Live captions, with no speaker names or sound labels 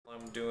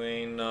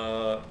doing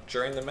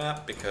during the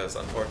map because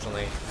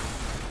unfortunately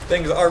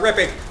things are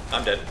ripping.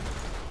 I'm dead.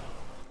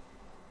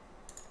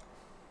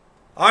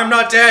 I'm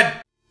not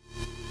dead!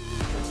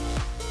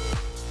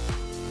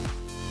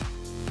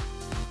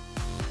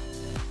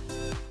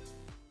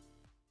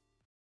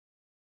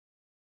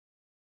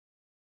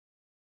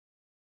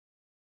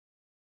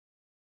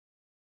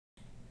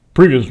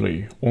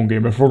 Previously on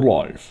Gamer for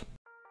Life.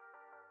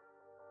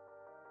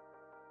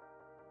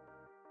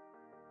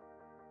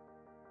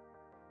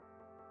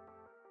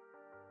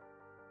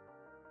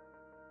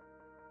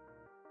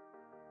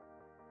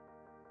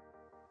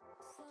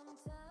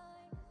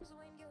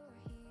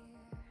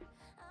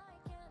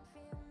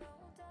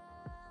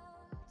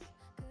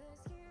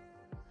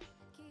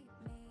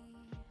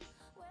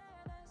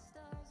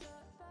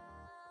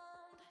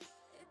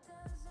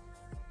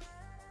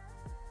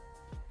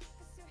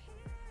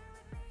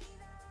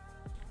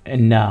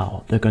 And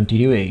now the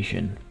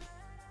continuation.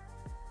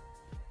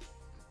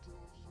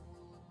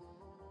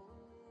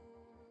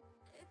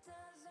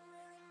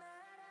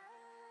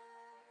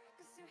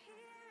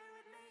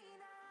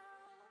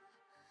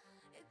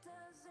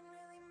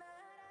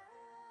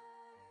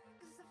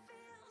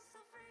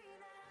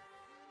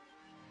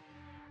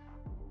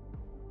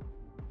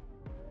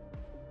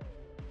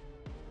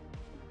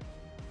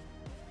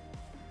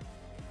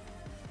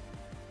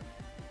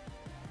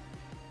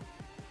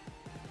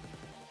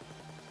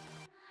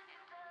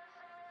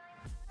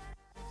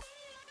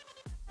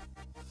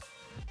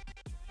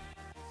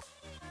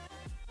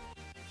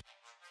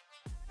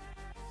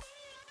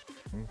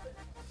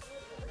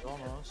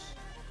 Almost.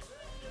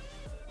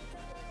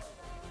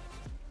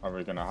 Are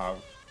we gonna have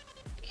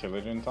kill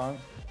it in time?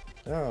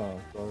 Ja,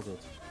 very good.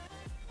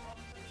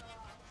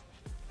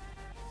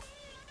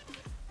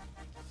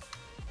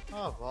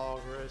 Oh,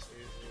 Valkyrie is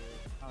easy.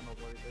 I don't know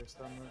what he takes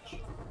that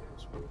much.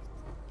 It's good.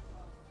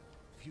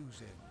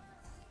 Fuse in.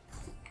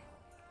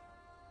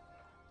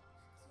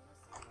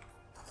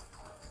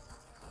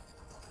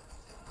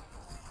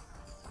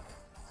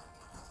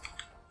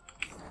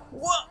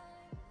 What?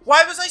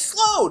 Why was I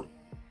slowed?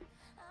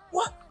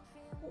 What?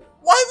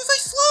 Why was I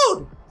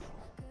slowed?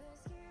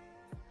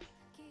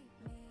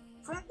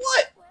 From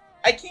what?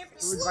 I can't be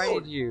Who slowed.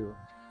 invited you?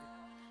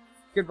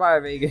 Goodbye,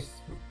 Vegas.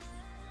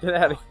 Get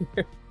out of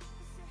here.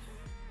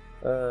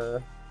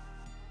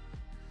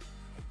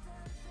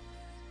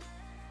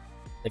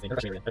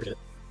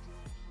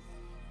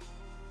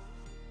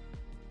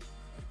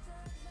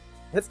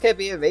 This can't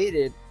be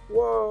evaded.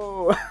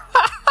 Whoa.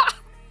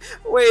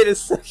 Wait a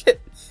second.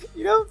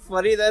 You know how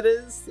funny that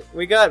is?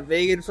 We got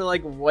Vegan for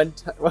like one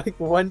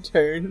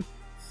turn,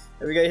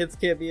 and we got hits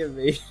can't be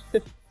evaded.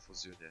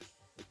 Fuzione.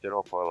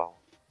 Metterò poi là un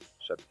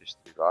set de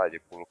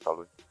estrivaglie, colocar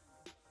lui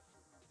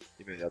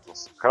imediat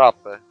să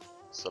crape,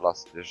 să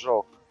lasă de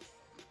joc.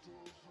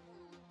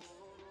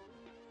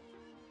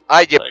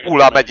 Ai de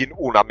pula mea din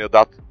una mi-o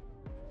dat.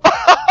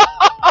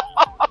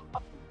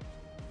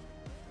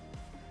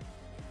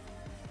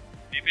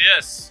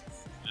 DPS,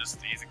 just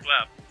easy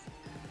clap.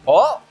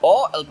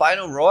 Oh,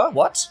 albino roar?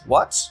 What?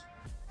 What?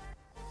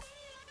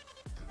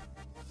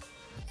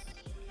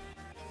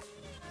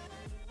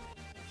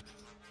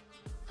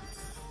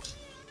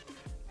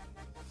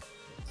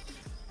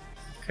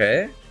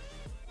 Okay.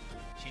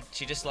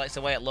 She just likes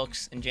the way it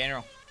looks in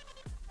general.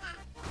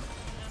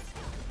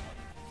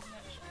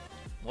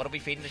 What are we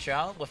feeding the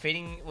child? We're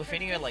feeding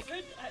her like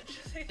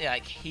yeah,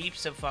 like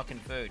heaps of fucking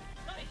food.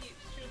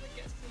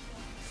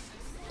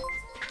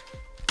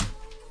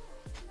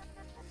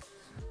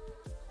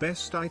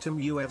 Best item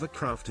you ever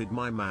crafted,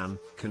 my man.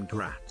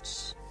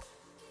 Congrats.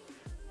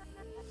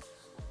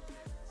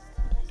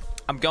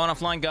 I'm going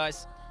offline,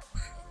 guys.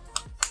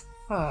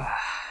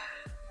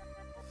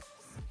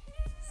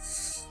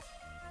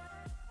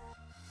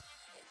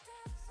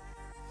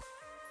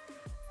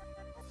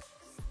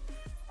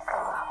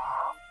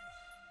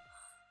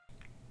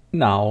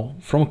 Now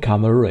from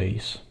KAMMELL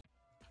race.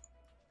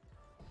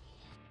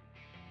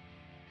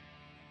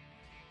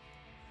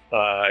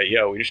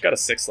 Yo, we just got a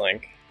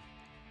 6-link.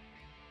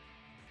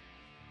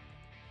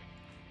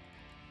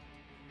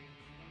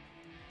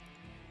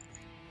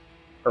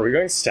 Are we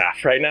going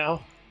staff right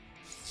now?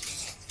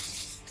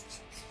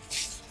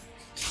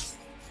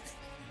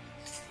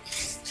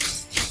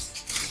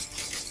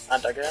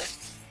 And again.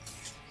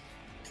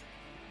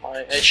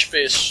 My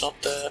HP is not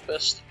the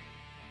best.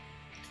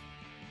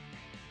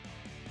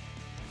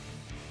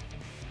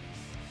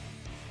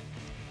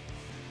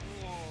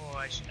 Oh,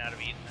 I should not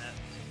have eaten that.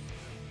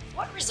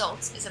 What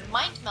results is a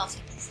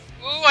mind-melting.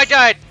 Oh, I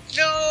died!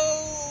 No!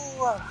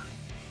 Oh,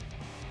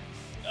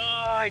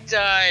 I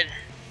died.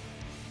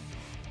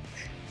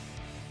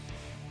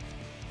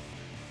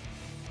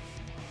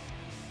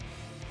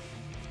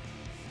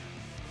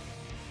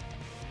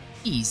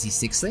 Easy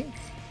 6-link.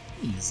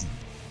 Easy.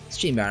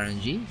 Stream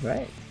RNG,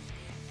 right?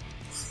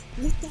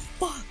 What the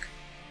fuck?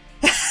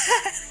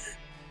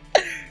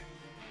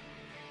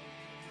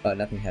 Oh,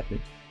 nothing happened.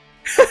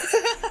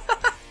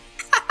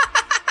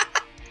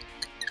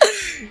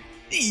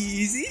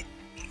 Easy.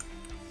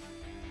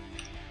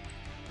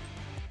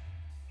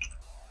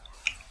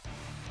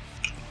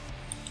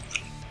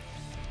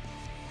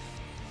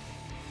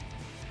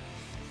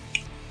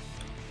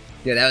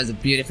 Yeah, that was a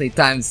beautifully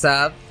timed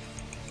sub.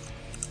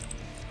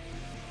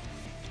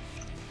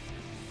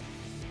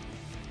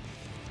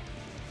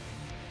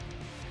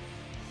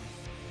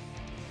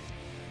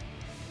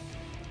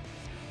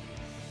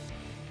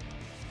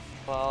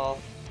 Well,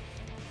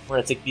 we're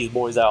gonna take these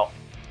boys out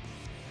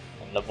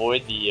and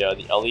avoid the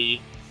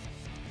OLLY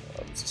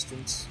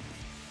resistance.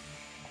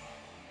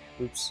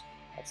 Oops,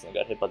 accidentally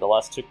got hit by the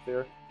last tick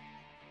there.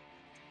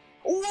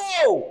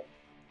 Whoa!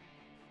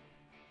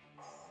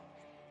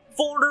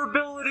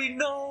 Vulnerability,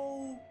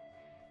 no!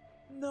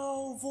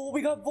 No,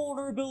 we got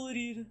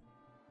vulnerability.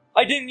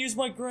 I didn't use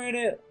my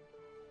granite.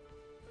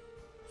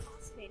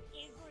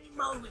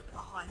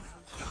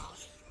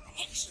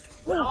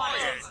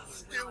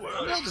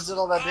 I just did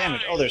all that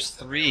damage. Oh, there's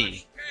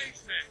 3.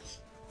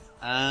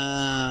 Okay.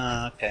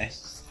 I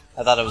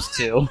thought it was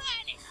 2.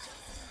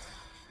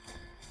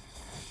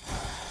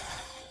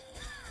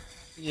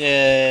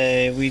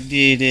 Yay, we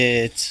did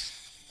it.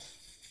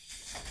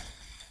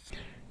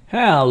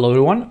 Hello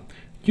everyone.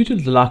 Due to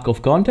the lack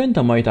of content,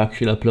 I might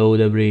actually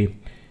upload every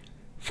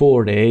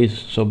 4 days.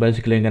 So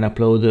basically I'm gonna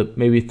upload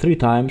maybe 3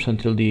 times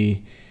until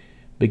the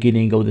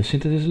beginning of the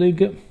Synthesis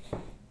League.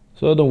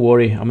 So don't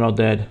worry, I'm not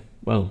dead.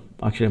 Well,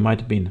 actually I might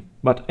have been.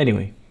 But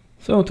anyway.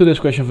 So today's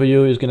question for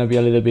you is gonna be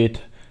a little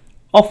bit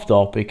off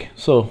topic.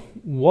 So,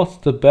 what's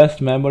the best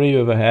memory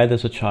you ever had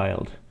as a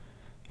child?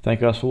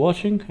 Thank you guys for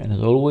watching, and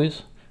as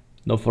always,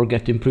 don't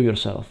forget to improve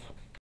yourself.